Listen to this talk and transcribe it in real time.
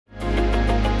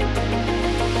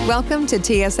Welcome to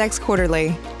TSX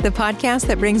Quarterly, the podcast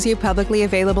that brings you publicly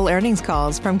available earnings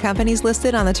calls from companies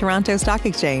listed on the Toronto Stock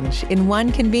Exchange in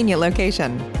one convenient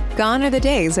location. Gone are the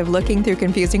days of looking through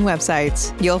confusing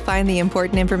websites. You'll find the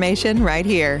important information right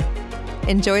here.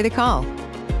 Enjoy the call.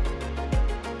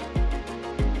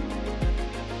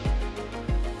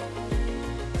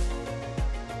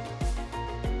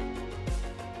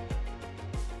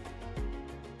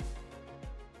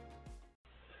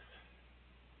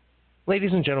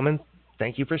 Ladies and gentlemen,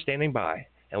 thank you for standing by,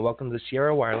 and welcome to the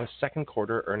Sierra Wireless second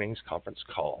quarter earnings conference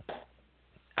call.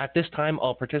 At this time,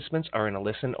 all participants are in a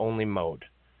listen-only mode.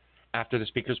 After the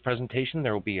speaker's presentation,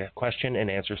 there will be a question and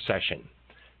answer session.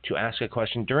 To ask a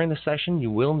question during the session,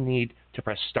 you will need to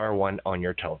press star 1 on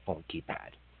your telephone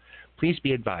keypad. Please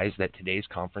be advised that today's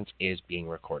conference is being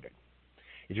recorded.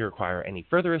 If you require any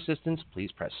further assistance,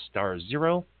 please press star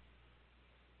 0.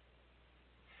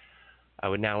 I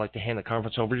would now like to hand the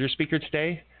conference over to your speaker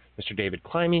today, Mr. David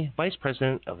Climie, Vice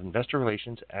President of Investor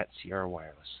Relations at Sierra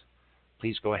Wireless.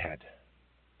 Please go ahead.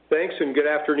 Thanks, and good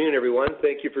afternoon, everyone.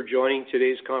 Thank you for joining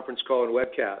today's conference call and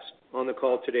webcast. On the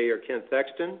call today are Kent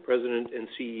Thexton, President and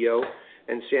CEO,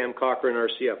 and Sam Cochran, our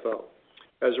CFO.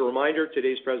 As a reminder,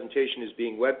 today's presentation is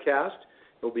being webcast.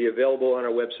 It will be available on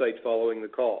our website following the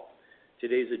call.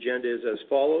 Today's agenda is as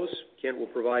follows. Kent will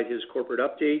provide his corporate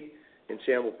update, and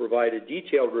Sam will provide a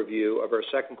detailed review of our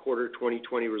second quarter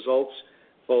 2020 results,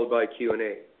 followed by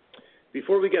Q&A.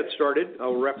 Before we get started, I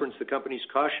will reference the company's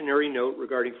cautionary note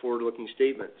regarding forward-looking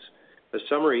statements. A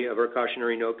summary of our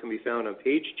cautionary note can be found on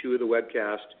page 2 of the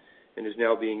webcast and is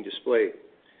now being displayed.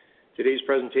 Today's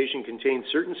presentation contains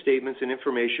certain statements and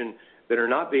information that are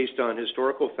not based on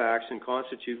historical facts and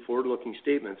constitute forward-looking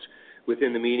statements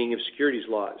within the meaning of securities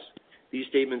laws. These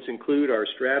statements include our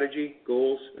strategy,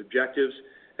 goals, objectives,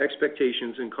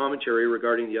 expectations, and commentary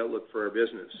regarding the outlook for our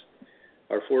business.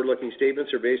 Our forward-looking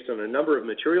statements are based on a number of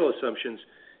material assumptions,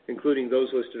 including those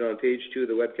listed on page 2 of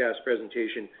the webcast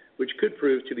presentation, which could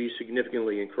prove to be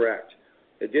significantly incorrect.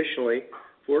 Additionally,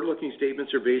 forward-looking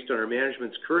statements are based on our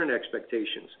management's current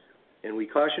expectations, and we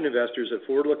caution investors that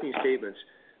forward-looking statements,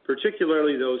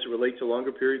 particularly those that relate to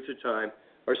longer periods of time,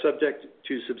 are subject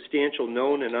to substantial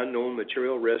known and unknown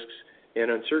material risks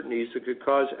and uncertainties that could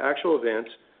cause actual events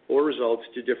or results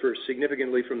to differ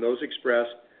significantly from those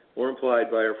expressed or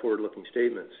implied by our forward-looking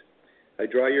statements. I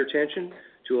draw your attention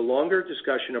to a longer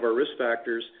discussion of our risk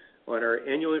factors on our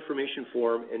annual information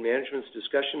form and management's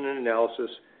discussion and analysis,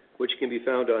 which can be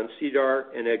found on SEDAR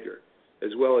and EDGAR,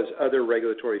 as well as other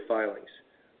regulatory filings.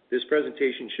 This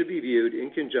presentation should be viewed in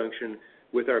conjunction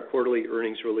with our quarterly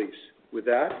earnings release. With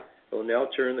that, I will now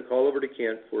turn the call over to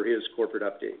Kent for his corporate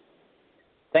update.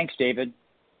 Thanks, David.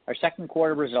 Our second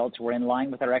quarter results were in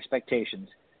line with our expectations,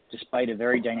 despite a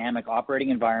very dynamic operating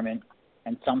environment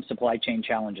and some supply chain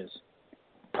challenges.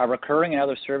 Our recurring and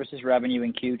other services revenue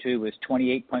in Q2 was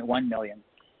 $28.1 million,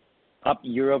 up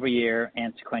year over year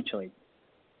and sequentially.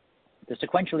 The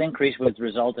sequential increase was the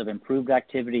result of improved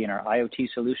activity in our IoT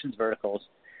solutions verticals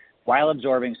while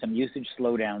absorbing some usage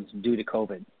slowdowns due to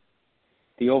COVID.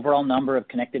 The overall number of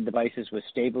connected devices was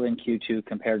stable in Q2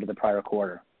 compared to the prior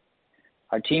quarter.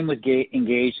 Our team was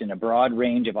engaged in a broad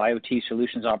range of IoT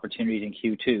solutions opportunities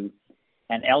in Q2,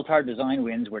 and LTAR design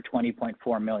wins were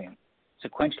 $20.4 million,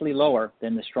 sequentially lower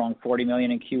than the strong $40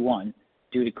 million in Q1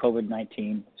 due to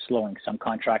COVID-19 slowing some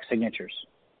contract signatures.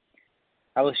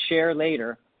 I will share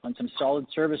later on some solid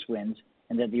service wins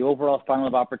and that the overall funnel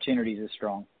of opportunities is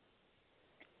strong.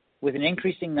 With an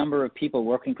increasing number of people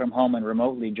working from home and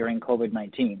remotely during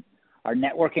COVID-19, our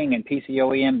networking and PC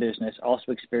OEM business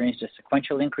also experienced a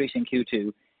sequential increase in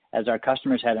Q2 as our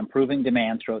customers had improving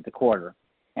demand throughout the quarter,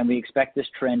 and we expect this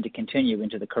trend to continue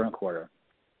into the current quarter.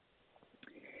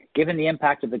 Given the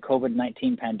impact of the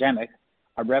COVID-19 pandemic,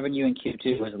 our revenue in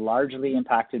Q2 was largely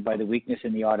impacted by the weakness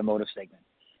in the automotive segment.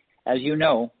 As you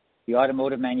know, the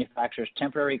automotive manufacturers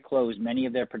temporarily closed many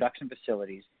of their production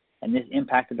facilities, and this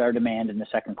impacted our demand in the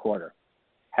second quarter.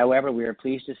 However, we are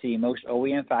pleased to see most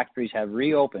OEM factories have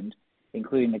reopened,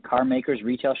 including the car makers'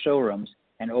 retail showrooms,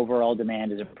 and overall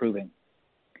demand is improving.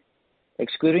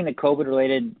 Excluding the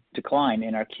COVID-related decline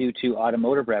in our Q2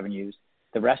 automotive revenues,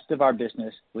 the rest of our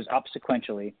business was up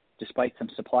sequentially despite some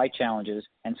supply challenges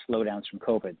and slowdowns from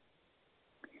COVID.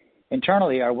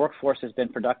 Internally, our workforce has been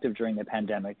productive during the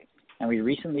pandemic, and we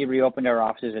recently reopened our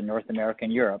offices in North America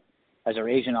and Europe as our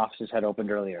Asian offices had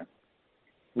opened earlier.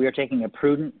 We are taking a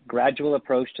prudent, gradual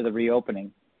approach to the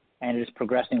reopening, and it is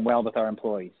progressing well with our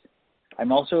employees.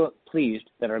 I'm also pleased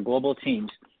that our global teams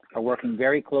are working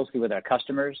very closely with our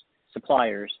customers,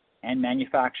 suppliers, and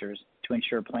manufacturers to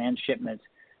ensure planned shipments,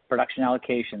 production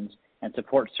allocations, and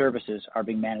support services are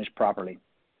being managed properly.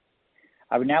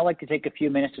 I would now like to take a few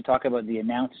minutes to talk about the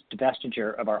announced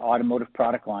divestiture of our automotive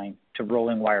product line to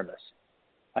Rolling Wireless,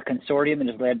 a consortium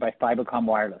that is led by Fibercom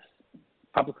Wireless,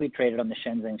 publicly traded on the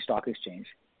Shenzhen Stock Exchange.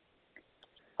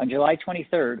 On July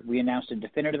 23rd, we announced a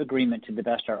definitive agreement to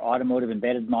divest our automotive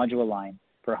embedded module line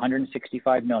for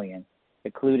 $165 million,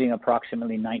 including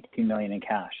approximately $19 million in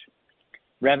cash.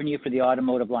 Revenue for the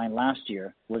automotive line last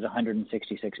year was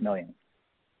 $166 million.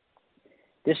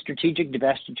 This strategic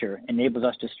divestiture enables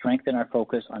us to strengthen our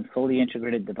focus on fully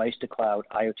integrated device-to-cloud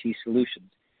IoT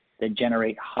solutions that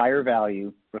generate higher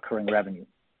value recurring revenue.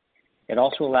 It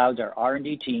also allows our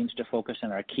R&D teams to focus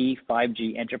on our key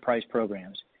 5G enterprise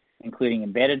programs, including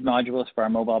embedded modules for our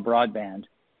mobile broadband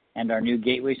and our new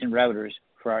gateways and routers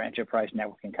for our enterprise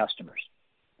networking customers.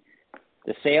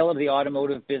 The sale of the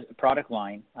automotive product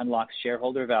line unlocks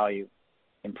shareholder value,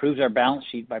 improves our balance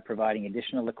sheet by providing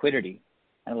additional liquidity,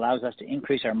 and allows us to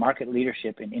increase our market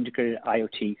leadership in integrated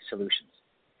IoT solutions.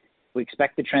 We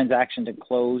expect the transaction to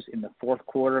close in the fourth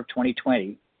quarter of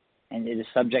 2020, and it is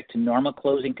subject to normal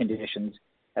closing conditions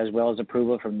as well as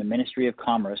approval from the Ministry of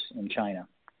Commerce in China.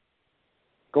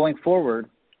 Going forward,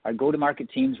 our go-to-market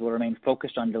teams will remain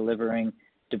focused on delivering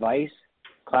device,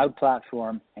 cloud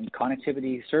platform, and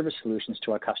connectivity service solutions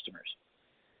to our customers.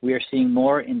 We are seeing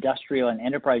more industrial and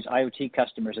enterprise IoT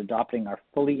customers adopting our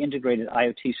fully integrated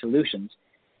IoT solutions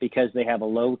because they have a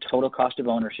low total cost of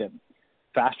ownership,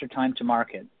 faster time to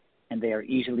market, and they are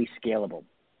easily scalable.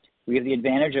 We have the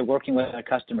advantage of working with our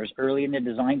customers early in the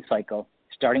design cycle,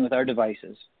 starting with our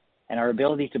devices, and our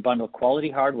ability to bundle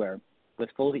quality hardware with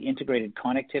fully integrated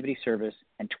connectivity service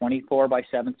and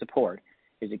 24/7 support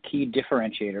is a key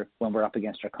differentiator when we're up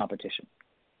against our competition.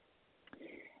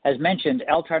 As mentioned,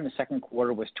 LTAR in the second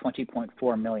quarter was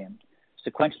 $20.4 million,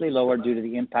 sequentially lower due to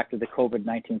the impact of the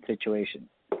COVID-19 situation.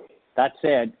 That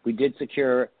said, we did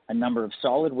secure a number of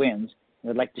solid wins, and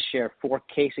I'd like to share 4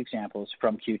 case examples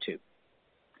from Q2.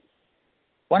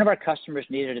 One of our customers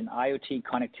needed an IoT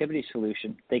connectivity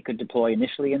solution they could deploy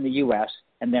initially in the U.S.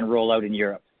 and then roll out in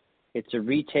Europe. It's a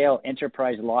retail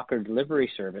enterprise locker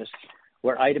delivery service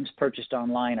where items purchased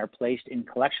online are placed in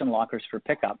collection lockers for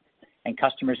pickup, and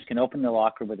customers can open the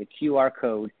locker with a QR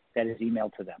code that is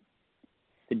emailed to them.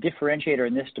 The differentiator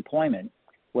in this deployment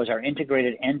was our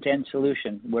integrated end-to-end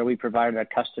solution where we provided our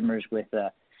customers with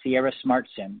a Sierra Smart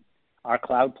SIM, our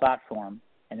cloud platform,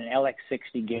 and an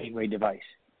LX60 gateway device.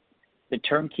 The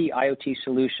turnkey IoT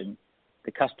solution,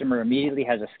 the customer immediately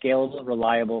has a scalable,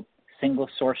 reliable, single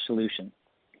source solution.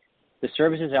 The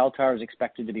services LTAR is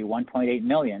expected to be $1.8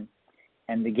 million,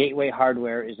 and the gateway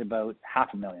hardware is about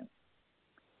 $500,000.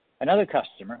 Another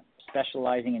customer,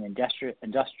 specializing in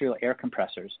industrial air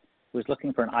compressors, was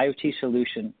looking for an IoT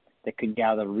solution that could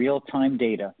gather real-time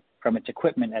data from its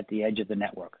equipment at the edge of the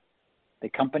network. The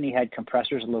company had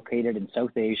compressors located in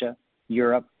South Asia,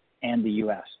 Europe, and the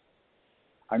U.S.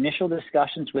 Our initial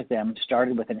discussions with them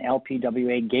started with an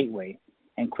LPWA gateway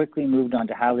and quickly moved on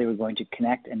to how they were going to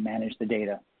connect and manage the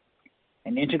data.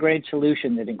 An integrated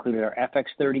solution that included our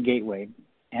FX30 gateway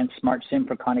and Smart SIM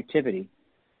for connectivity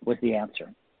was the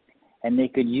answer, and they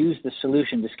could use the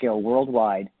solution to scale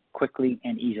worldwide quickly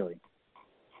and easily.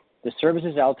 The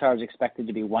services LTAR is expected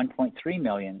to be $1.3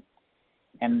 million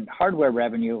and hardware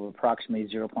revenue of approximately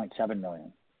 $0.7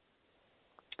 million.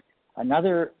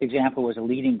 Another example was a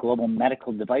leading global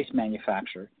medical device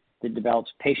manufacturer that develops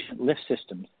patient lift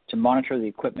systems to monitor the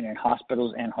equipment in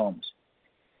hospitals and homes.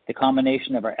 The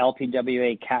combination of our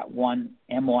LPWA Cat1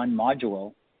 M1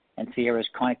 module and Sierra's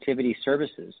connectivity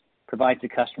services provides the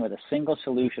customer with a single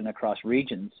solution across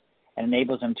regions and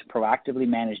enables them to proactively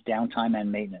manage downtime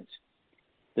and maintenance.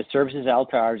 The services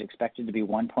LTAR is expected to be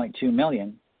 $1.2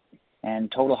 million and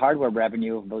total hardware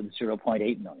revenue of about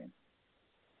 $0.8 million.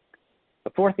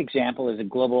 The fourth example is a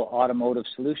global automotive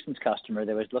solutions customer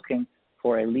that was looking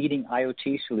for a leading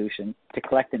IoT solution to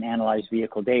collect and analyze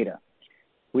vehicle data.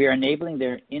 We are enabling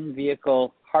their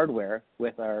in-vehicle hardware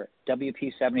with our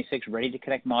WP76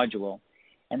 ready-to-connect module,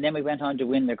 and then we went on to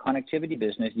win their connectivity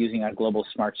business using our global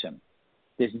Smart SIM.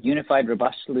 This unified,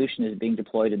 robust solution is being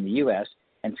deployed in the U.S.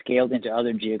 and scaled into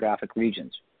other geographic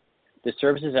regions. The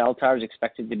services LTAR is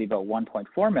expected to be about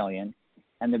 $1.4 million,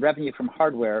 and the revenue from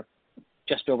hardware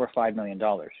just over $5 million.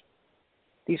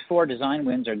 These 4 design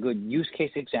wins are good use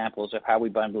case examples of how we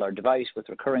bundle our device with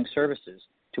recurring services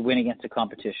to win against the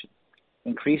competition,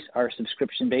 increase our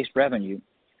subscription-based revenue,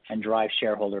 and drive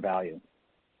shareholder value.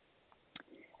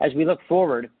 As we look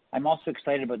forward, I'm also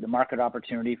excited about the market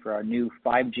opportunity for our new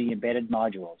 5G embedded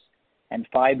modules and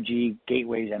 5G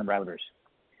gateways and routers.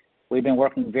 We've been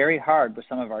working very hard with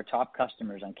some of our top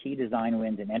customers on key design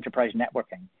wins in enterprise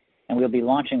networking, and we'll be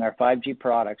launching our 5G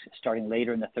products starting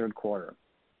later in the third quarter.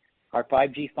 Our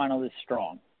 5G funnel is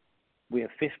strong. We have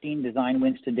 15 design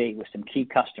wins to date with some key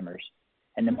customers,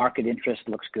 and the market interest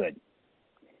looks good.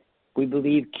 We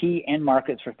believe key end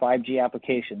markets for 5G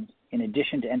applications, in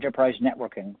addition to enterprise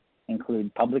networking,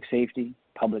 include public safety,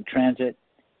 public transit,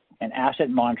 and asset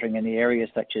monitoring in the areas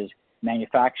such as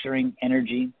manufacturing,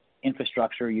 energy,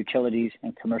 infrastructure, utilities,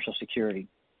 and commercial security.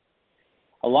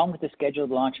 Along with the scheduled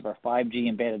launch of our 5G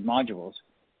embedded modules,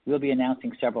 we'll be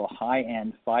announcing several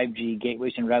high-end 5G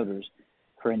gateways and routers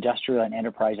for industrial and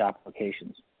enterprise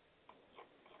applications.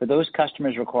 For those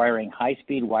customers requiring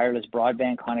high-speed wireless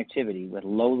broadband connectivity with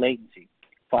low latency,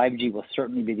 5G will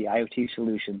certainly be the IoT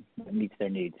solution that meets their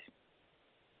needs.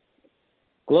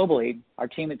 Globally, our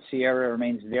team at Sierra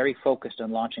remains very focused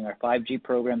on launching our 5G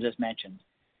programs as mentioned,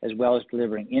 as well as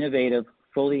delivering innovative,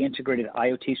 fully integrated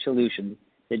IoT solutions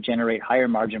that generate higher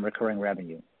margin recurring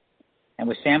revenue. And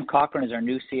with Sam Cochran as our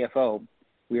new CFO,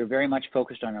 we are very much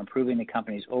focused on improving the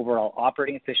company's overall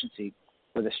operating efficiency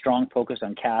with a strong focus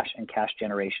on cash and cash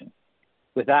generation.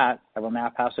 With that, I will now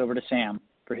pass over to Sam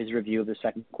for his review of the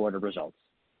second quarter results.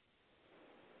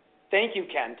 Thank you,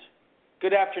 Kent.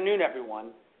 Good afternoon,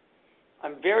 everyone.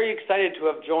 I'm very excited to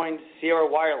have joined Sierra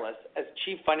Wireless as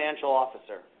Chief Financial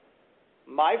Officer.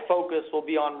 My focus will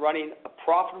be on running a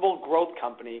profitable growth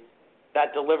company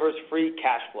that delivers free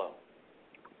cash flow.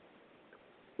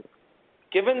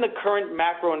 Given the current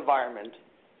macro environment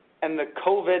and the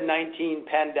COVID-19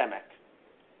 pandemic,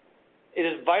 it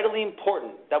is vitally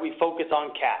important that we focus on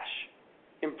cash,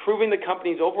 improving the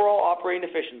company's overall operating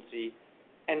efficiency,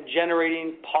 and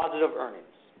generating positive earnings.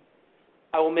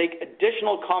 I will make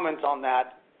additional comments on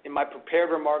that in my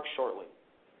prepared remarks shortly.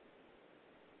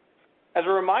 As a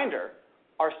reminder,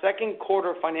 our second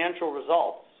quarter financial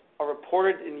results are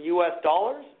reported in U.S.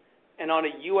 dollars and on a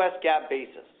U.S. GAAP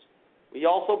basis. We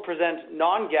also present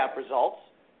non-GAAP results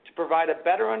to provide a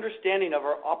better understanding of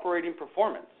our operating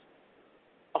performance.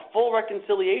 A full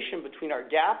reconciliation between our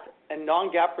GAAP and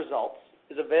non-GAAP results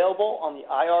is available on the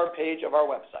IR page of our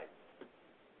website.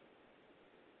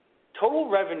 Total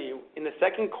revenue in the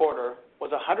second quarter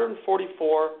was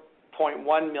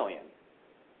 $144.1 million,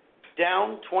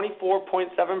 down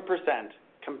 24.7%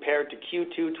 compared to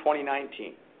Q2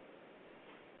 2019.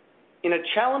 In a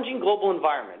challenging global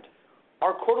environment,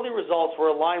 our quarterly results were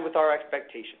aligned with our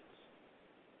expectations.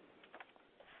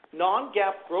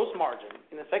 Non-GAAP gross margin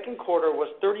in the second quarter was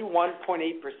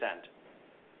 31.8%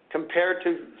 compared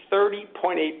to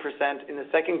 30.8% in the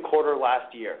second quarter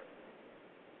last year,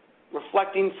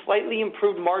 reflecting slightly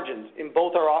improved margins in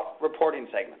both our reporting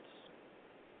segments.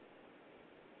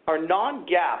 Our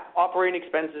non-GAAP operating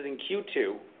expenses in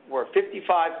Q2 were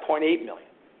 $55.8 million,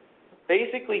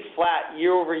 basically flat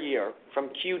year over year from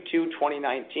Q2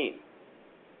 2019.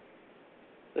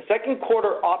 The second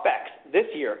quarter OPEX this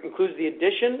year includes the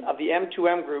addition of the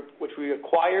M2M Group, which we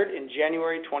acquired in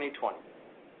January 2020.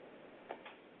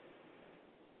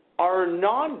 Our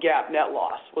non-GAAP net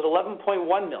loss was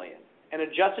 $11.1 million, and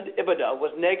adjusted EBITDA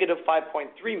was negative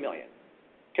 $5.3 million,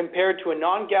 compared to a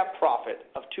non-GAAP profit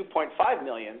of $2.5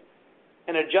 million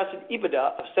and adjusted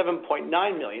EBITDA of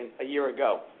 $7.9 million a year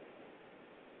ago.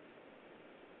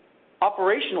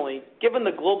 Operationally, given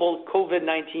the global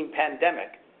COVID-19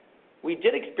 pandemic, we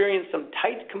did experience some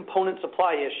tight component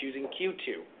supply issues in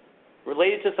Q2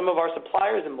 related to some of our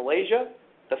suppliers in Malaysia,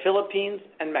 the Philippines,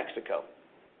 and Mexico.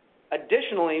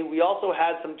 Additionally, we also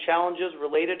had some challenges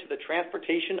related to the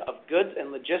transportation of goods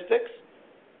and logistics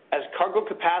as cargo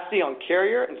capacity on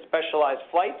carrier and specialized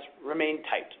flights remained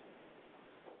tight.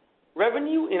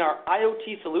 Revenue in our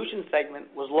IoT Solutions segment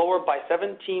was lower by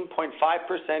 17.5%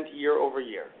 year over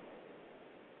year.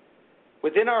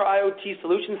 Within our IoT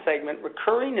Solutions segment,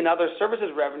 recurring and other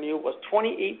services revenue was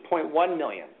 $28.1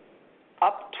 million,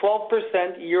 up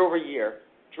 12% year over year,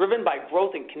 driven by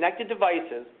growth in connected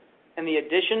devices and the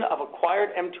addition of acquired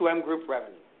M2M Group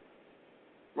revenue.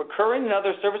 Recurring and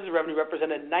other services revenue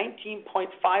represented 19.5%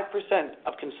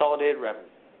 of consolidated revenue.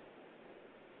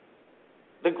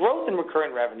 The growth in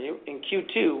recurring revenue in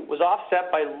Q2 was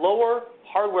offset by lower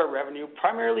hardware revenue,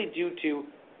 primarily due to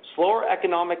slower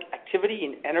economic activity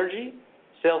in energy,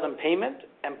 sales and payment,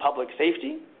 and public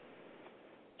safety,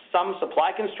 some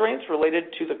supply constraints related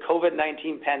to the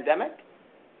COVID-19 pandemic,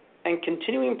 and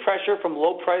continuing pressure from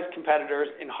low-price competitors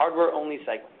in hardware-only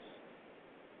segments.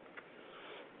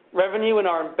 Revenue in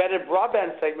our embedded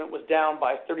broadband segment was down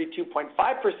by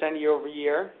 32.5% year over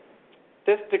year.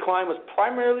 This decline was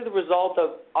primarily the result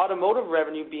of automotive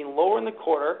revenue being lower in the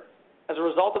quarter as a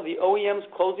result of the OEMs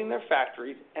closing their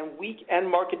factories and weak end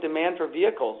market demand for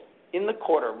vehicles in the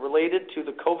quarter related to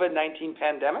the COVID-19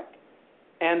 pandemic,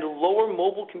 and lower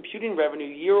mobile computing revenue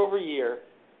year over year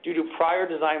due to prior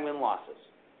design win losses.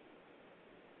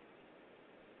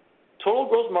 total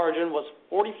gross margin was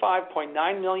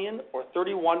 $45.9 million or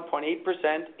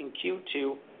 31.8% in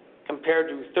Q2 compared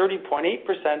to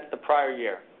 30.8% the prior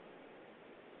year.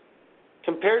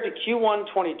 Compared to Q1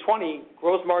 2020,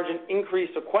 gross margin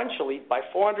increased sequentially by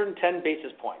 410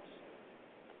 basis points.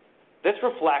 This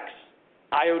reflects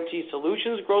IoT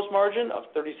Solutions gross margin of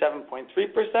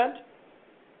 37.3%,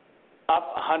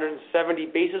 up 170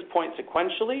 basis points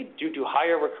sequentially due to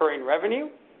higher recurring revenue,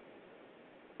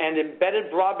 and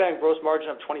embedded broadband gross margin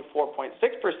of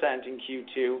 24.6% in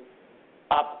Q2,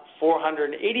 up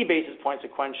 480 basis points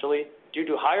sequentially due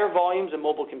to higher volumes in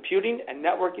mobile computing and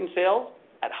networking sales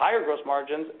at higher gross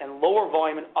margins and lower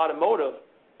volume in automotive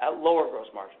at lower gross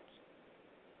margins.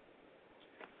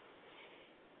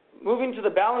 Moving to the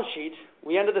balance sheet,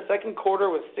 we ended the second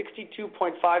quarter with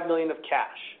 $62.5 million of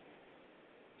cash.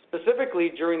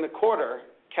 Specifically, during the quarter,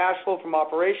 cash flow from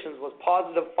operations was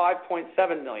positive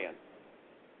 $5.7 million.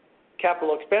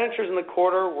 Capital expenditures in the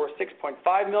quarter were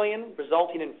 $6.5 million,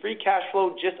 resulting in free cash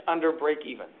flow just under break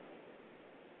even.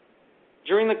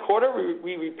 During the quarter,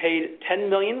 we repaid $10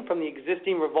 million from the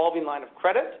existing revolving line of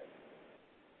credit.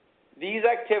 These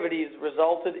activities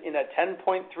resulted in a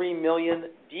 $10.3 million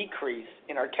decrease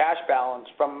in our cash balance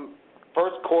from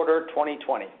first quarter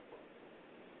 2020.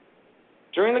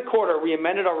 During the quarter, we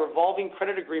amended our revolving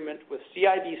credit agreement with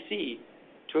CIBC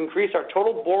to increase our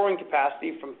total borrowing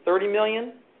capacity from $30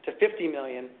 million to $50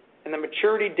 million, and the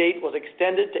maturity date was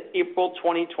extended to April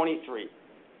 2023.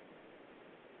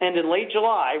 And in late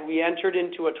July, we entered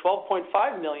into a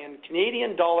 12.5 million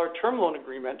Canadian dollar term loan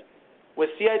agreement with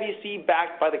CIBC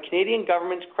backed by the Canadian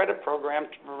government's credit program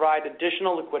to provide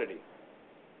additional liquidity.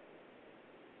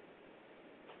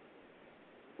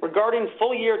 Regarding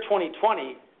full year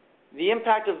 2020, the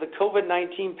impact of the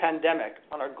COVID-19 pandemic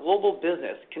on our global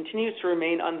business continues to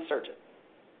remain uncertain.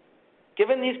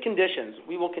 Given these conditions,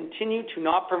 we will continue to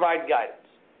not provide guidance,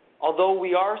 although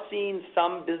we are seeing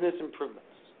some business improvements.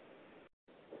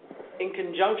 In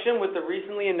conjunction with the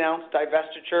recently announced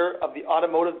divestiture of the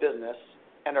automotive business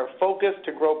and our focus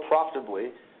to grow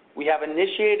profitably, we have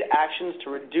initiated actions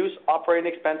to reduce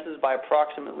operating expenses by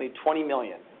approximately $20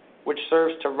 million, which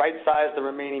serves to right-size the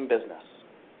remaining business.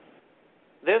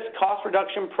 This cost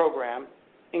reduction program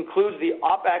includes the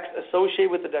OPEX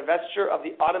associated with the divestiture of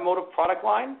the automotive product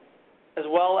line, as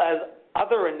well as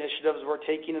other initiatives we're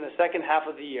taking in the second half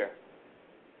of the year.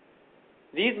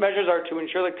 These measures are to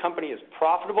ensure the company is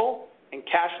profitable and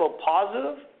cash flow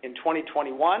positive in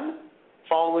 2021,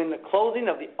 following the closing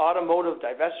of the automotive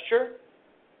divestiture,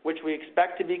 which we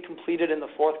expect to be completed in the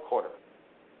fourth quarter.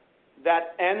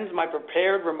 That ends my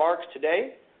prepared remarks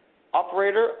today.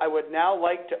 Operator, I would now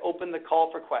like to open the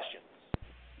call for questions.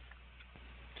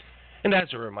 And as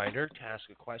a reminder, to ask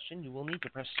a question, you will need to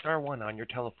press star one on your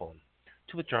telephone.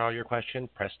 To withdraw your question,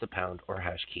 press the pound or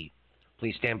hash key.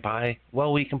 Please stand by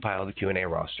while we compile the Q&A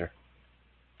roster.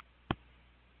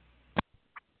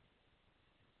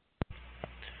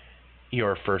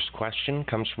 Your first question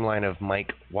comes from the line of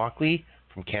Mike Walkley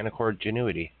from Canaccord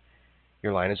Genuity.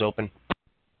 Your line is open.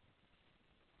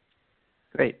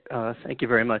 Great. Thank you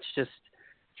very much. Just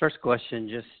first question,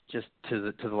 just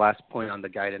to the last point on the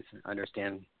guidance. I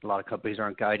understand a lot of companies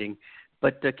aren't guiding,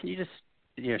 but can you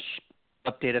just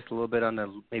update us a little bit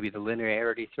on maybe the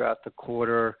linearity throughout the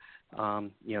quarter?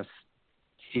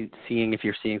 Seeing if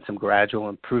you're seeing some gradual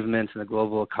improvements in the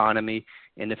global economy,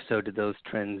 and if so, did those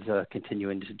trends continue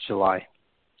into July?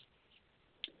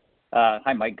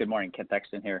 Hi, Mike. Good morning. Ken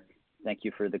Thexton here. Thank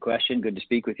you for the question. Good to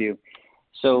speak with you.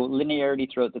 So linearity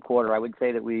throughout the quarter, I would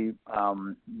say that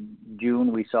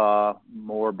June we saw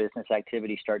more business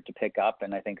activity start to pick up,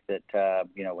 and I think that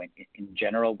in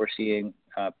general we're seeing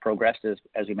progress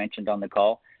as we mentioned on the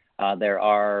call. There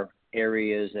are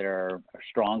areas that are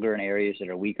stronger and areas that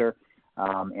are weaker.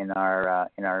 In our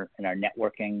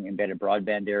networking embedded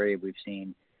broadband area, we've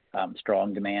seen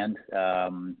strong demand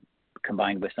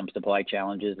combined with some supply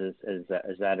challenges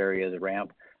as that area is a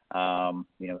ramp.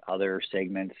 Other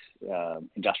segments,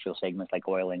 industrial segments like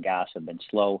oil and gas have been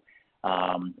slow.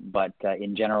 But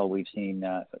in general, we've seen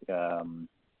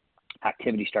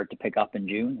activity start to pick up in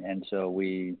June, and so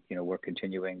we're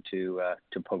continuing to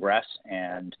progress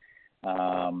and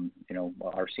are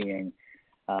seeing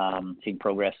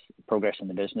progress in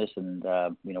the business. And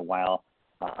while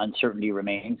uncertainty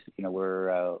remains,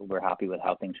 we're happy with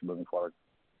how things are moving forward.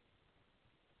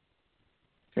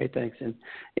 Great, thanks. And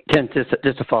Ken, just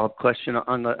a follow-up question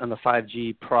on the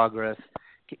 5G progress.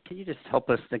 Can you just help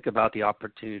us think about the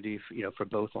opportunity for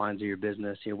both lines of your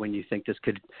business? When you think this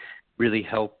could really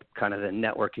help kind of the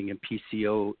networking and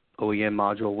PCO OEM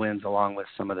module wins along with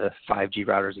some of the 5G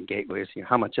routers and gateways.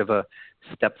 How much of a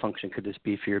step function could this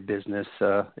be for your business,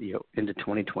 into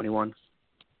 2021?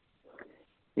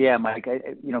 Yeah, Mike,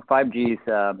 5G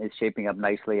is shaping up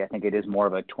nicely. I think it is more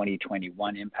of a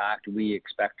 2021 impact. We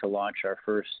expect to launch our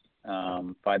first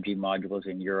 5G modules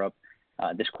in Europe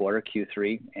this quarter,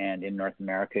 Q3, and in North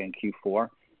America in Q4.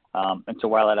 And so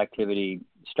while that activity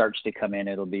starts to come in,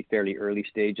 it'll be fairly early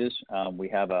stages. We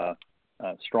have a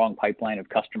strong pipeline of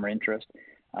customer interest.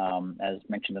 As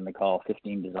mentioned in the call,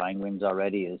 15 design wins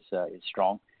already is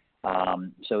strong.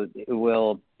 So it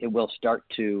will start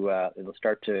to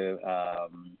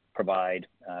provide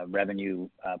revenue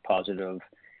positive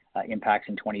impacts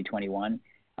in 2021.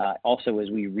 Also, as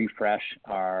we refresh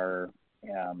our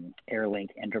Airlink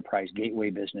Enterprise Gateway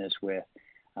business with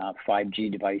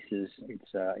 5G devices,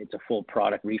 it's a full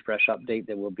product refresh update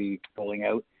that we'll be rolling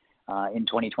out in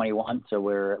 2021. So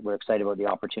we're excited about the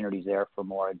opportunities there for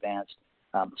more advanced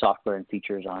software and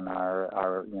features on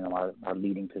our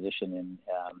leading position in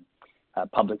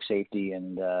public safety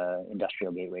and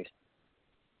industrial gateways.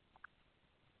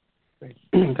 Great.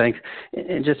 Thanks.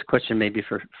 And just a question maybe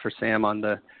for Sam on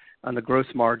the gross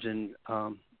margin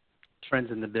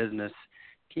trends in the business.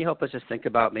 Can you help us just think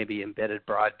about maybe embedded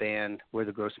broadband, where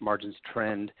the gross margins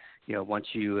trend, once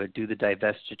you do the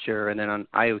divestiture, and then on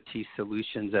IoT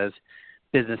solutions as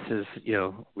businesses,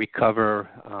 recover,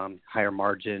 higher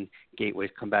margin gateways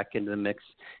come back into the mix,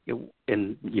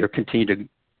 and you continue to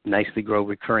nicely grow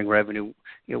recurring revenue.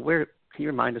 Where can you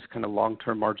remind us kind of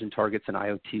long-term margin targets in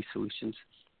IoT solutions?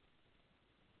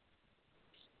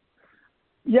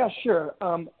 Yeah, sure.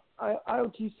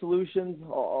 IoT solutions,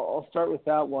 I'll start with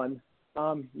that one.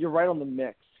 You're right on the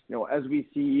mix. As we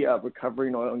see recovery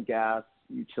in oil and gas,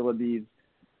 utilities,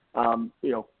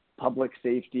 public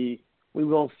safety, we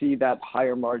will see that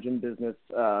higher margin business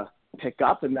pick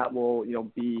up, and that will,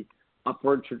 be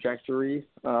upward trajectory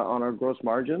on our gross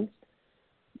margins.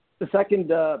 The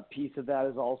second piece of that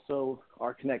is also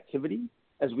our connectivity.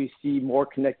 As we see more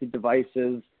connected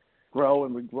devices grow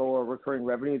and we grow our recurring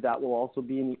revenue, that will also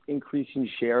be an increasing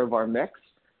share of our mix.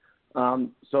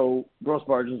 So gross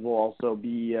margins will also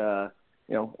be,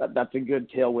 that's a good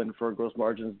tailwind for gross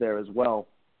margins there as well.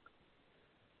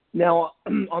 Now,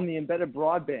 on the embedded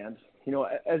broadband,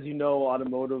 as you know,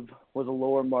 automotive was a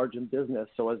lower margin business.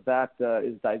 So as that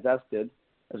is divested,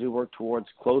 as we work towards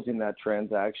closing that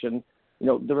transaction,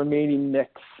 the remaining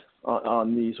mix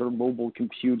on the sort of mobile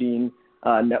computing,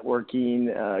 networking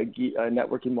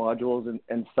modules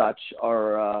and such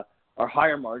are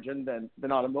higher margin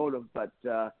than automotive, but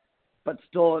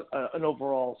still an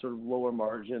overall sort of lower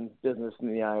margin business in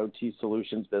the IoT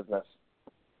solutions business.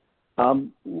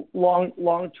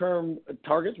 Long-term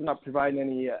targets, we're not providing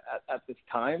any at this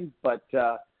time, but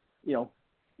you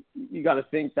got to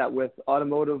think that with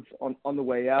automotive on the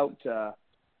way out,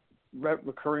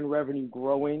 recurring revenue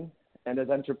growing, and as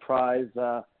enterprise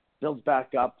builds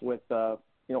back up with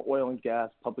oil and gas,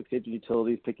 public safety,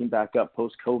 utilities picking back up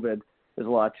post-COVID, there's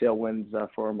a lot of tailwinds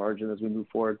for our margin as we move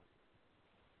forward.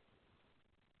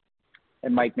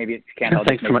 And Mike, maybe if you can, I'll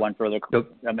just make one further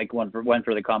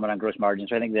comment on gross margins.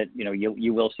 So I think that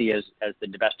you will see as the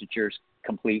divestitures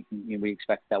complete, we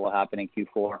expect that will happen in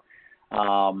Q4.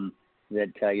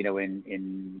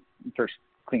 In first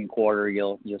clean quarter,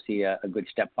 you'll see a good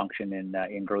step function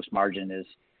in gross margin as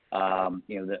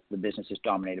the business is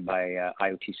dominated by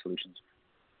IoT solutions.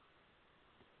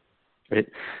 Great.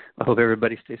 I hope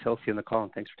everybody stays healthy on the call,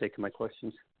 and thanks for taking my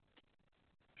questions.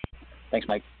 Thanks,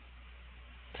 Mike.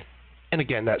 And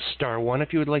again, that's *1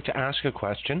 if you would like to ask a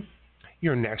question.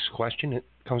 Your next question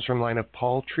comes from the line of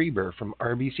Paul Treiber from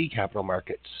RBC Capital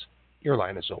Markets. Your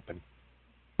line is open.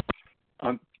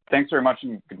 Thanks very much,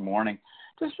 and good morning.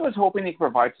 Just was hoping you could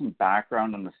provide some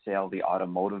background on the sale of the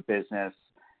automotive business.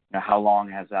 How long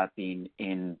has that been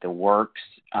in the works?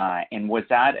 And was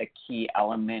that a key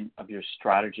element of your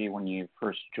strategy when you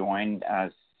first joined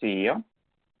as CEO?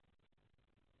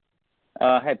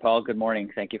 Hi, Paul. Good morning.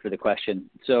 Thank you for the question.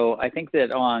 So I think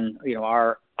that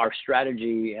our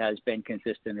strategy has been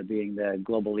consistent of being the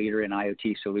global leader in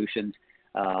IoT solutions,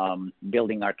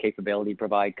 building our capability,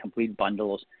 provide complete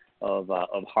bundles of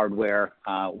hardware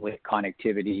with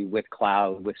connectivity, with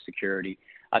cloud, with security.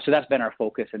 So that's been our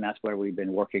focus, and that's where we've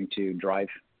been working to drive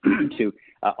to.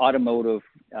 Automotive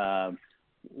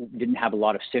didn't have a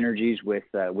lot of synergies with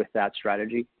that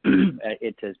strategy.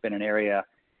 It has been an area,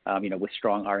 with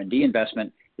strong R&D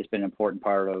investment. It's been an important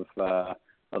part of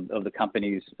the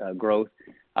company's growth.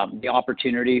 The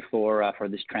opportunity for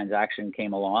this transaction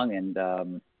came along,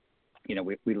 and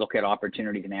we look at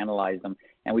opportunities and analyze them,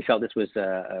 and we felt this was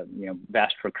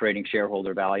best for creating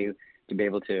shareholder value to be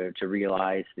able to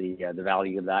realize the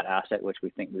value of that asset, which we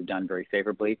think we've done very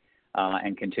favorably,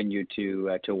 and continue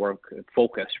to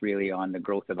focus really on the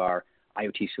growth of our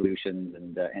IoT solutions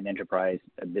and enterprise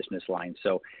business lines.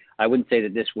 So I wouldn't say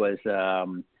that this was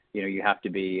you have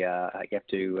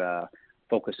to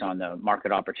focus on the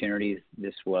market opportunities.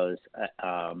 This was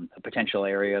a potential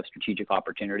area of strategic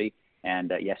opportunity,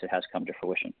 and yes, it has come to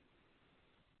fruition.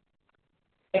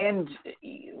 And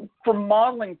for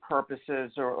modeling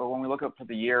purposes, or when we look up for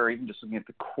the year, or even just looking at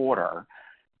the quarter,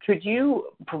 could you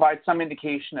provide some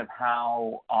indication of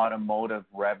how automotive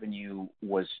revenue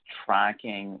was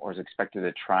tracking or is expected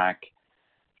to track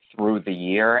through the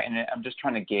year? And I'm just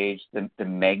trying to gauge the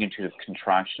magnitude of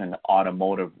contraction in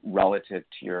automotive relative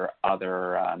to your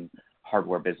other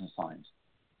hardware business lines.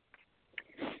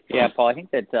 Yeah, Paul, I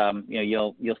think that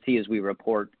you'll see as we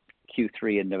report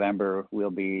Q3 in November,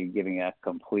 we'll be giving a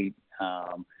complete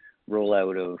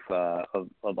rollout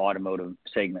of automotive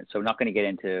segments. So I'm not going to get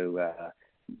into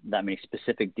that many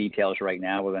specific details right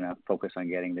now. We're going to focus on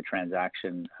getting the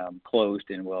transaction closed,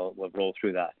 and we'll roll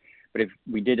through that. But if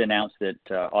we did announce that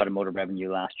automotive revenue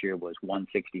last year was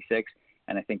 166,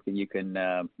 and I think that you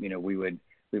can, we would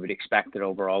expect that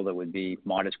overall there would be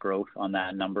modest growth on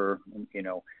that number,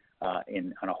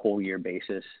 on a whole year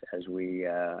basis as we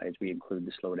include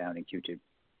the slowdown in Q2.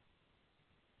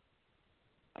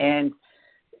 And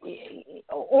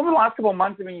over the last couple of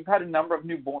months, I mean, you've had a number of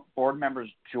new board members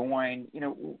join.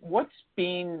 What's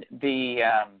been the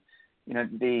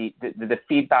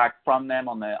feedback from them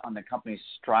on the company's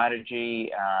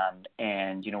strategy,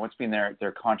 and what's been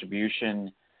their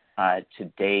contribution to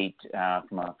date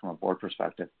from a board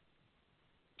perspective?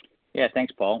 Yeah,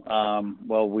 thanks, Paul.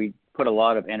 Well, we put a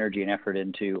lot of energy and effort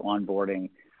into onboarding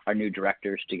our new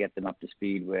directors to get them up to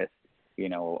speed with,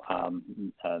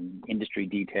 industry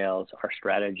details, our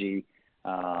strategy,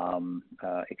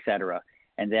 et cetera.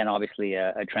 And then obviously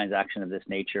a transaction of this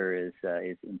nature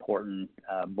is important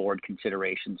board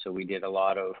consideration. So we did a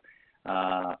lot of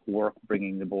work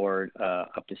bringing the board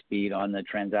up to speed on the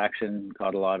transaction,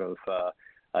 got a lot of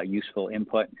useful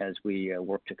input as we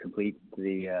worked to complete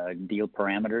the deal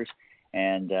parameters,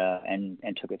 and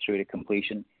took it through to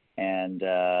completion, and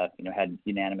had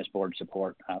unanimous board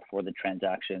support for the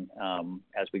transaction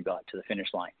as we got to the finish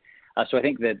line. So I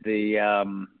think that the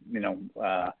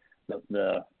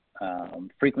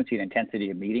frequency and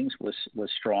intensity of meetings was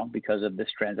strong because of this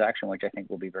transaction, which I think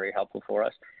will be very helpful for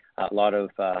us. A lot of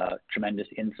tremendous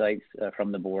insights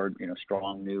from the board,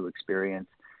 strong new experience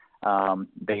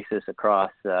basis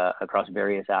across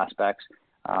various aspects.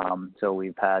 So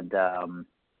we've had,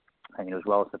 as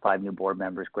well as the 5 new board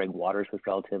members, Greg Waters was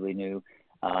relatively new,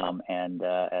 and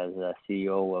as a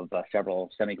CEO of several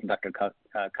semiconductor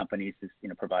companies, has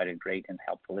provided great and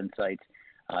helpful insights.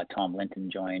 Tom Linton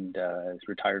joined, is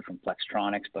retired from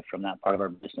Flextronics, but from that part of our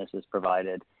business has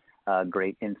provided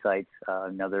great insights.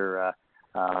 Another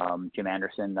Jim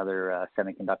Anderson, another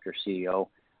semiconductor CEO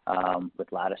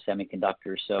with Lattice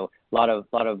Semiconductors. So a lot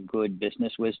of good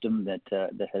business wisdom that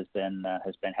has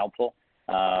been helpful.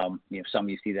 Some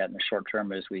you see that in the short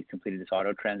term as we completed this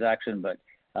auto transaction, but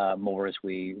more as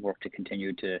we work to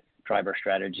continue to drive our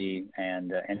strategy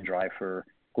and drive for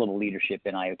global leadership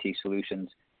in IoT solutions.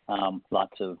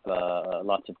 Lots of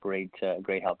great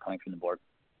help coming from the board.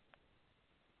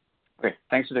 Great.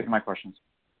 Thanks for taking my questions.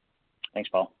 Thanks,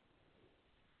 Paul.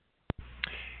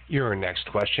 Your next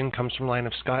question comes from the line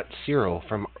of Scott Searle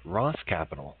from Roth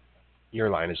Capital. Your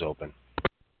line is open.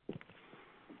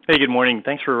 Hey, good morning.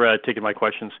 Thanks for taking my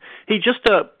questions. Hey, just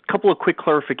a couple of quick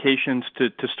clarifications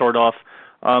to start off.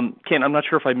 Ken, I'm not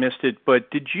sure if I missed it, but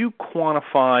did you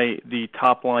quantify the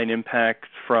top-line impact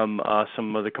from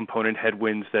some of the component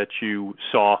headwinds that you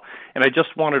saw? And I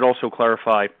just wanted to also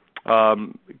clarify,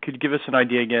 could you give us an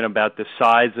idea again about the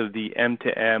size of the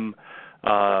M2M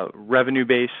revenue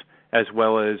base as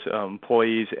well as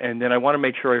employees? And then I want to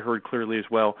make sure I heard clearly as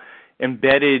well,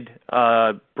 embedded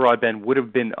broadband would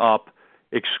have been up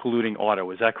excluding auto.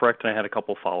 Is that correct? And I had a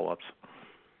couple follow-ups.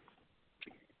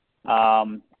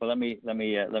 Well, let me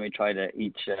try to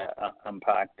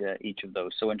unpack each of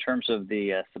those. So in terms of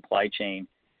the supply chain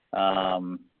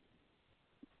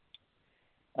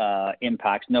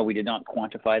impacts, no, we did not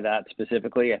quantify that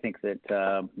specifically. I think that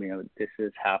this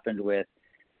has happened with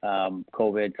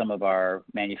COVID. Some of our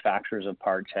manufacturers of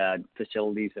parts had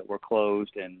facilities that were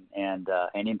closed and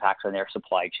impacts on their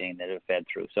supply chain that have fed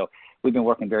through. So we've been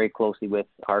working very closely with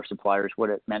our suppliers. What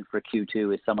it meant for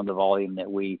Q2 is some of the volume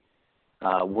that we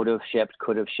would have shipped,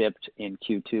 could have shipped in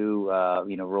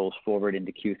Q2, rolls forward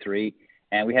into Q3.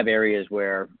 And we have areas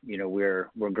where,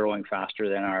 we're growing faster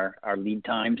than our lead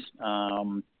times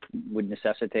would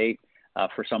necessitate.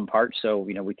 for some parts. So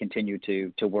we continue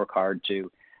to work hard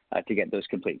to get those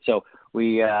complete. So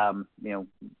we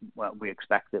we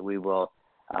expect that we will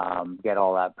get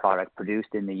all that product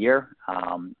produced in the year.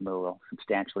 We'll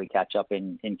substantially catch up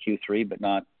in Q3, but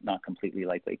not completely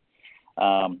likely.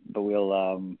 But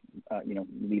we'll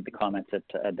leave the comments at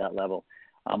that level.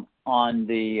 On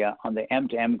the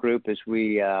M2M group, as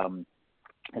we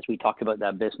talked about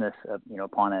that business,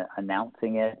 upon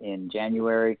announcing it in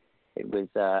January, it was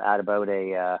at about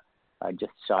a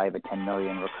just shy of a 10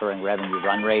 million recurring revenue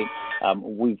run rate.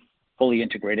 We've fully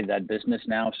integrated that business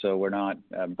now, so we're not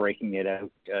breaking it out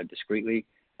discreetly.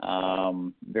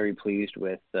 Very pleased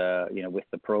with with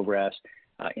the progress,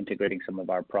 integrating some of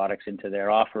our products into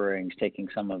their offerings, taking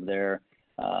some of their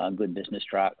good business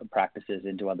practices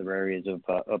into other areas of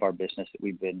our business that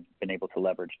we've been able to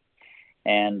leverage.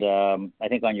 And I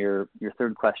think on your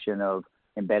third question of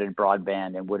embedded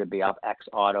broadband and would it be up ex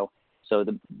auto, so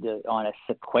the on a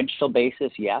sequential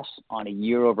basis, yes. On a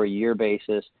year-over-year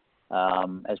basis,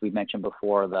 as we mentioned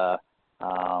before, the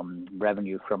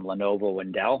revenue from Lenovo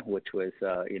and Dell, which was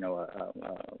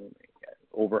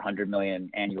over 100 million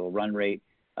annual run rate,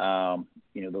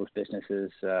 those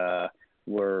businesses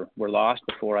were lost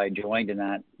before I joined, and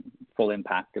that full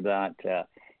impact of that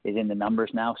is in the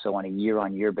numbers now. So on a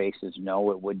year-on-year basis,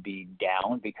 no, it would be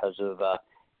down because of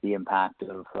the impact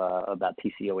of that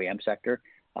PC OEM sector.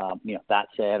 That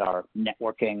said, our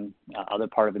networking, other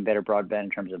part of embedded broadband in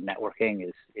terms of networking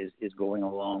is going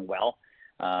along well.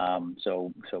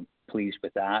 So pleased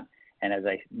with that. And as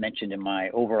I mentioned in my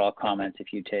overall comments,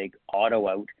 if you take auto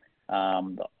out,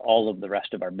 all of the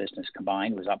rest of our business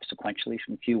combined was up sequentially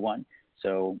from Q1.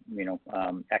 So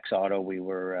ex auto, we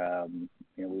were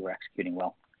executing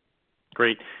well.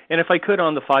 Great. And if I could,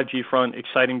 on the 5G front,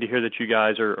 exciting to hear that you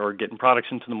guys are getting products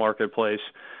into the marketplace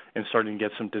and starting to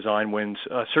get some design wins.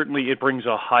 Certainly, it brings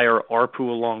a higher ARPU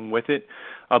along with it.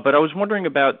 But I was wondering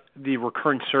about the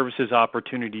recurring services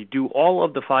opportunity. Do all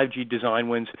of the 5G design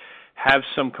wins have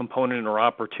some component or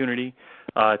opportunity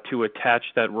to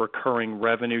attach that recurring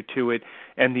revenue to it?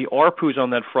 And the ARPUs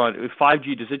on that front,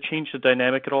 5G, does it change the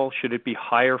dynamic at all? Should it be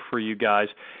higher for you guys?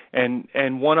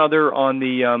 And one other on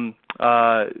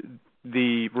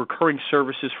the recurring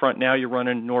services front, now you're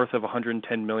running north of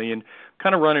 110 million,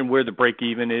 kind of running where the break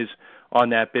even is on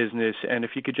that business. And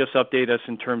if you could just update us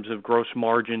in terms of gross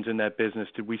margins in that business,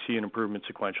 did we see an improvement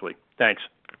sequentially? Thanks.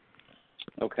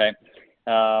 Okay.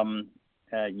 You're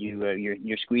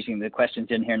squeezing the questions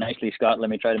in here nicely, Scott.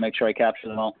 Let me try to make sure I capture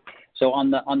them all. So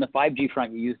on the 5G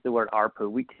front, you used the word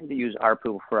ARPU. We tend to use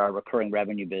ARPU for our recurring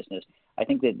revenue business. I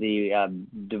think that the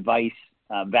device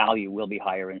value will be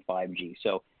higher in 5G.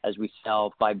 So as we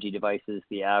sell 5G devices,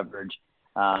 the average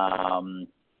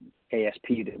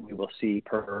ASP that we will see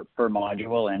per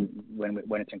module, and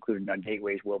when it's included in our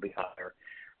gateways, will be higher.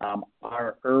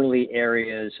 Our early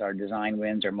areas, our design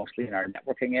wins, are mostly in our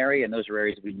networking area, and those are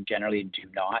areas we generally do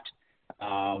not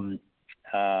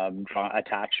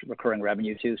attach recurring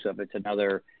revenue to. So if it's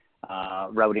another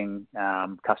routing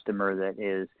customer that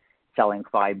is selling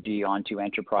 5G onto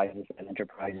enterprises, and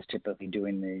enterprises typically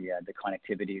doing the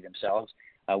connectivity themselves,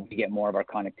 we get more of our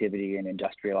connectivity in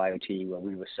industrial IoT, where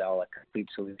we will sell a complete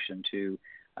solution to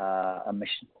a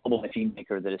mobile machine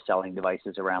maker that is selling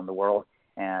devices around the world,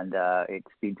 and it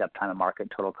speeds up time of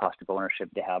market, total cost of ownership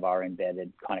to have our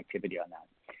embedded connectivity on that.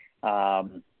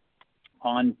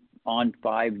 On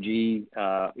 5G,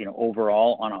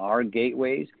 overall on our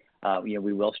gateways, we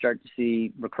will start to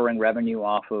see recurring revenue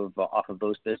off of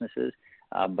those businesses,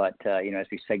 but as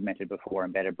we segmented before,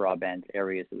 embedded broadband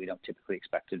areas that we don't typically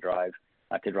expect to drive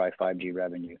 5G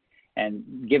revenue.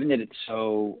 And given that it's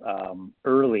so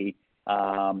early,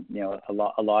 a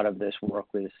lot of this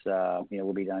work will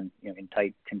be done in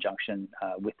tight conjunction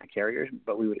with the carriers,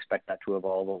 but we would expect that to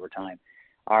evolve over time.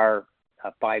 Our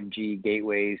 5G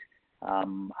gateways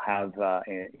have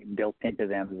built into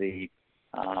them the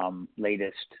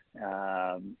latest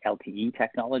LTE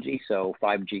technology, so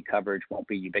 5G coverage won't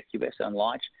be ubiquitous on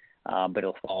launch, but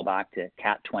it'll fall back to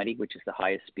Cat 20, which is the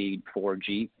highest speed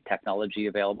 4G technology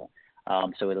available.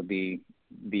 So it'll be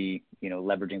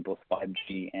leveraging both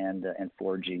 5G and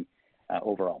 4G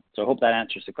overall. So I hope that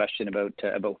answers the question about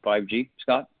 5G,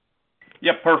 Scott.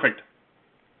 Yep, perfect.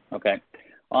 Okay.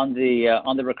 On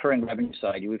the recurring revenue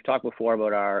side, we've talked before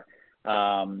about our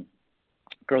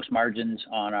gross margins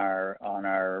on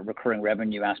our recurring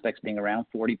revenue aspects being around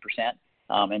 40%,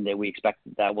 and that we expect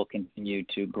that will continue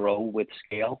to grow with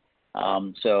scale.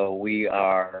 So we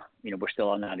are, we're still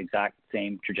on that exact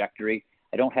same trajectory.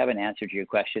 I don't have an answer to your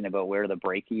question about where the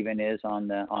break even is on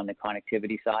the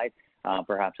connectivity side.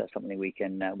 Perhaps that's something we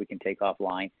can take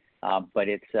offline. But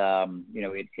it's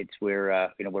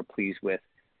we're pleased with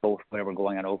both where we're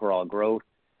going on overall growth.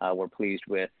 We're pleased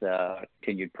with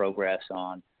continued progress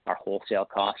on our wholesale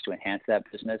costs to enhance that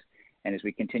business. And as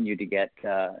we continue to get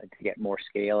more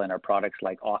scale in our products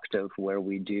like Octave, where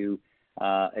we do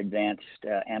advanced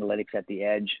analytics at the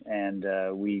edge and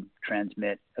we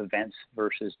transmit events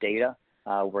versus data,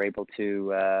 we're able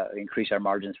to increase our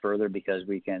margins further because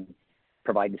we can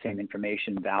provide the same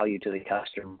information value to the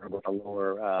customer with a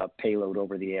lower payload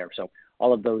over the air. So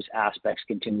all of those aspects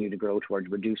continue to grow towards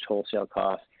reduced wholesale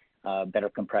costs, better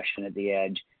compression at the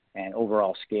edge, and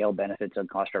overall scale benefits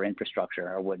across our infrastructure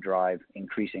are what drive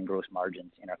increasing gross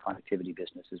margins in our connectivity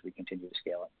business as we continue to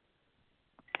scale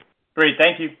it. Great,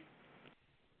 thank you.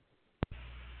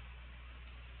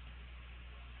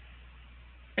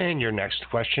 And your next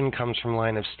question comes from the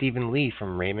line of Stephen Lee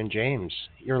from Raymond James.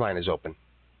 Your line is open.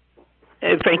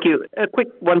 Thank you. A quick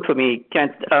one for me,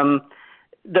 Kent.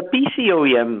 The PC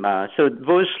OEM, so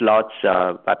those slots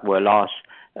that were lost,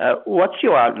 what's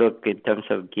your outlook in terms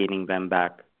of gaining them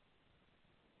back?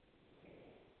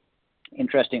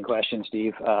 Interesting question,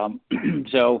 Steve.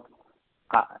 So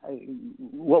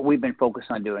what we've been focused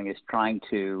on doing is trying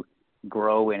to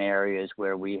grow in areas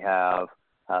where we have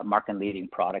market-leading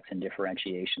products and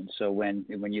differentiation. So when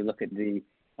you look at the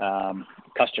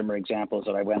customer examples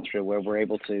that I went through, where we're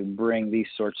able to bring these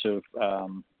sorts of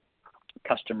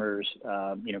customers,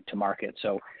 to market.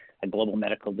 So a global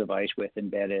medical device with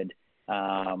embedded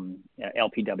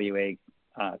LPWA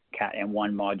Cat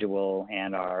M1 module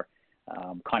and our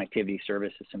connectivity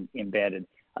services embedded.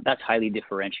 That's highly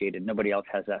differentiated. Nobody else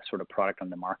has that sort of product on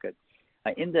the market.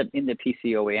 In the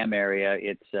PC OEM area,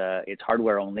 it's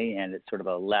hardware only, and it's sort of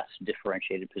a less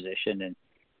differentiated position. And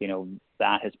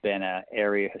that has been an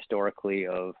area historically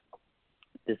of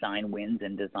design wins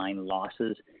and design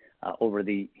losses over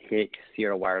the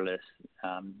Sierra Wireless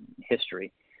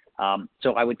history.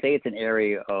 So I would say it's an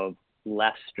area of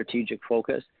less strategic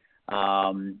focus.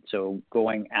 So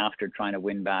going after trying to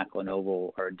win back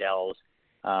Lenovo or Dell's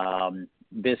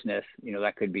business,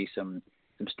 that could be some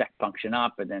step function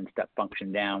up and then step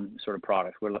function down sort of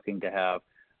products. We're looking to have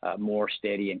more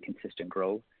steady and consistent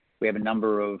growth. We have a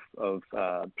number of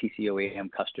PC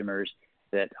OEM customers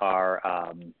that are,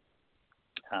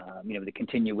 that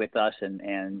continue with us,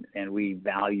 and we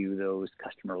value those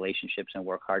customer relationships and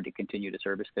work hard to continue to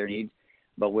service their needs.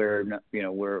 But we're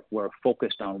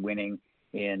focused on winning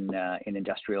in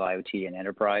industrial IoT and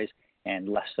enterprise, and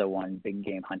less so on big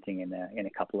game hunting in a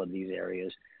couple of these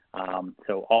areas.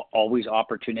 So always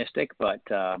opportunistic, but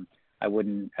I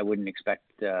wouldn't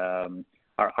expect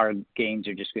our gains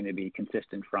are just going to be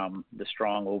consistent from the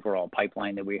strong overall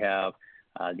pipeline that we have.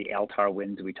 The LTAR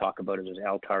wins that we talk about as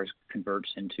LTARs converts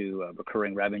into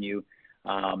recurring revenue,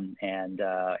 and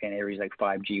in areas like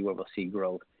 5G where we'll see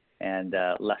growth, and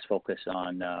less focus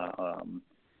on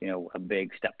a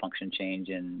big step function change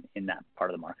in that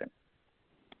part of the market.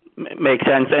 Makes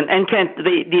sense. And Kent,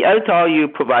 the LTAR you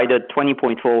provided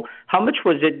 20.4, how much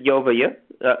was it year over year?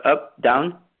 Up,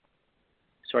 down?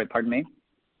 Sorry, pardon me?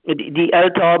 The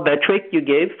LTAR metric you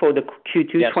gave for the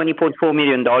Q2, yes. $20.4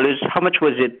 million, how much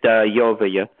was it year over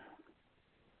year?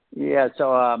 Yeah,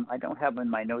 so I don't have in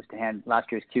my notes to hand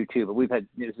last year's Q2, but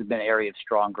this has been an area of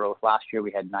strong growth. Last year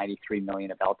we had $93 million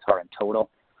of LTAR in total.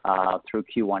 Through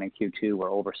Q1 and Q2,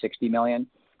 we're over $60 million.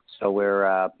 So we're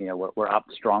up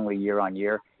strongly year on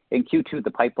year. In Q2,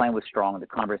 the pipeline was strong. The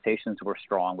conversations were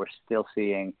strong. We're still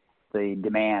seeing the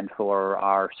demand for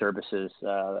our services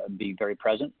be very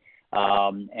present.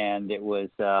 And it was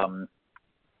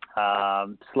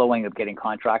slowing of getting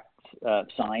contracts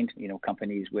signed,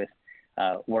 companies with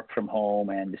work from home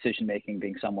and decision making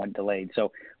being somewhat delayed.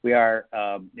 So we are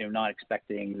not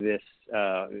expecting this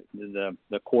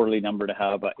the quarterly number to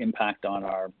have an impact on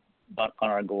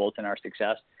our goals and our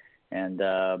success. And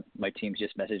my team's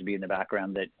just messaged me in the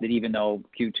background that even though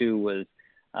Q2 was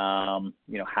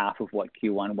half of what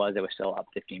Q1 was, it was still up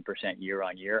 15% year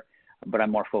on year. But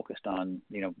I'm more focused on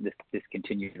this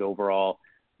continued overall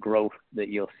growth that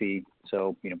you'll see.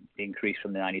 So the increase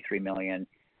from the $93 million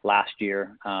last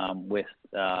year, with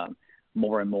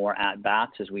more and more at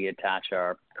bats as we attach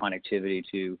our connectivity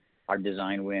to our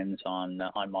design wins on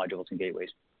modules and gateways.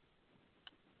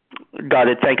 Got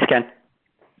it. Thanks, Ken.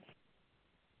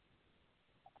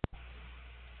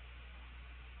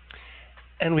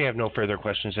 And we have no further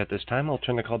questions at this time. I'll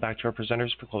turn the call back to our presenters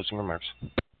for closing remarks.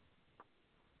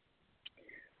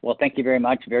 Well, thank you very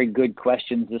much. Very good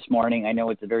questions this morning. I know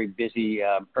it's a very busy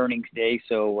earnings day,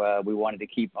 so we wanted to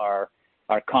keep our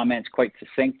comments quite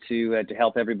succinct to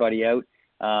help everybody out.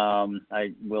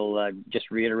 I will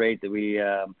just reiterate that we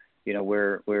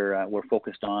we're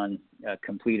focused on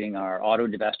completing our auto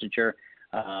divestiture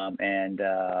and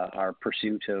our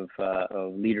pursuit of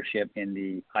leadership in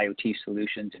the IoT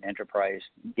solutions and enterprise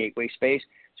gateway space.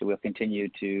 So we'll continue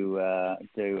to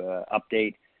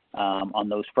update on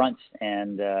those fronts,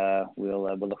 and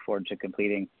we'll look forward to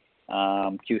completing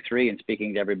Q3 and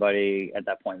speaking to everybody at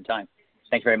that point in time.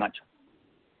 Thanks very much.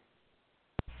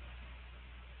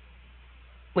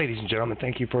 Ladies and gentlemen,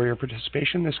 thank you for your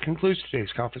participation. This concludes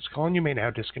today's conference call, and you may now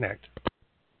disconnect.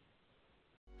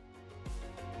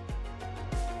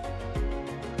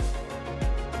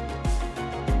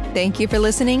 Thank you for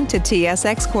listening to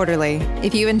TSX Quarterly.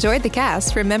 If you enjoyed the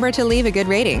cast, remember to leave a good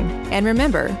rating. And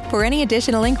remember, for any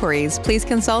additional inquiries, please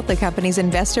consult the company's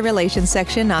investor relations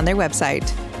section on their website.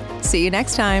 See you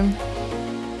next time.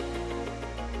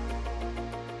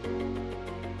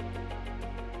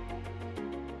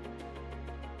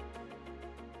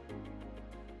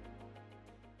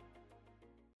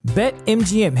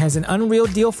 BetMGM has an unreal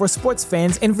deal for sports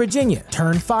fans in Virginia.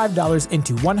 Turn $5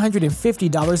 into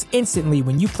 $150 instantly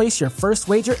when you place your first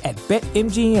wager at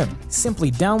BetMGM.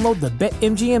 Simply download the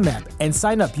BetMGM app and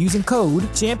sign up using code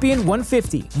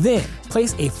Champion150. Then,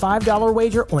 place a $5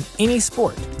 wager on any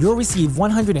sport. You'll receive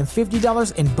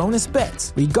 $150 in bonus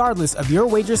bets, regardless of your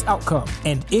wager's outcome.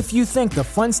 And if you think the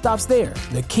fun stops there,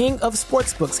 the King of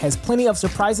Sportsbooks has plenty of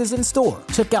surprises in store.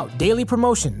 Check out daily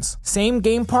promotions,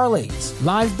 same-game parlays,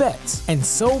 live bets, and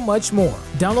so much more.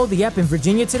 Download the app in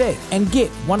Virginia today and get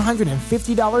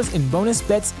 $150 in bonus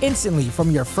bets instantly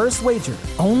from your first wager.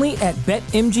 Only at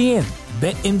BetMGM.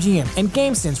 BetMGM and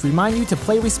GameSense remind you to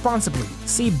play responsibly.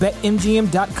 See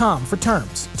BetMGM.com for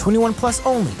terms. 21 plus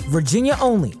only. Virginia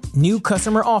only. New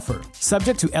customer offer.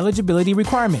 Subject to eligibility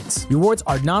requirements. Rewards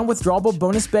are non-withdrawable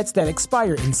bonus bets that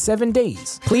expire in 7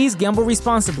 days. Please gamble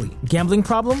responsibly. Gambling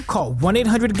problem? Call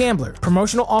 1-800-GAMBLER.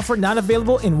 Promotional offer not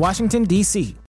available in Washington, D.C.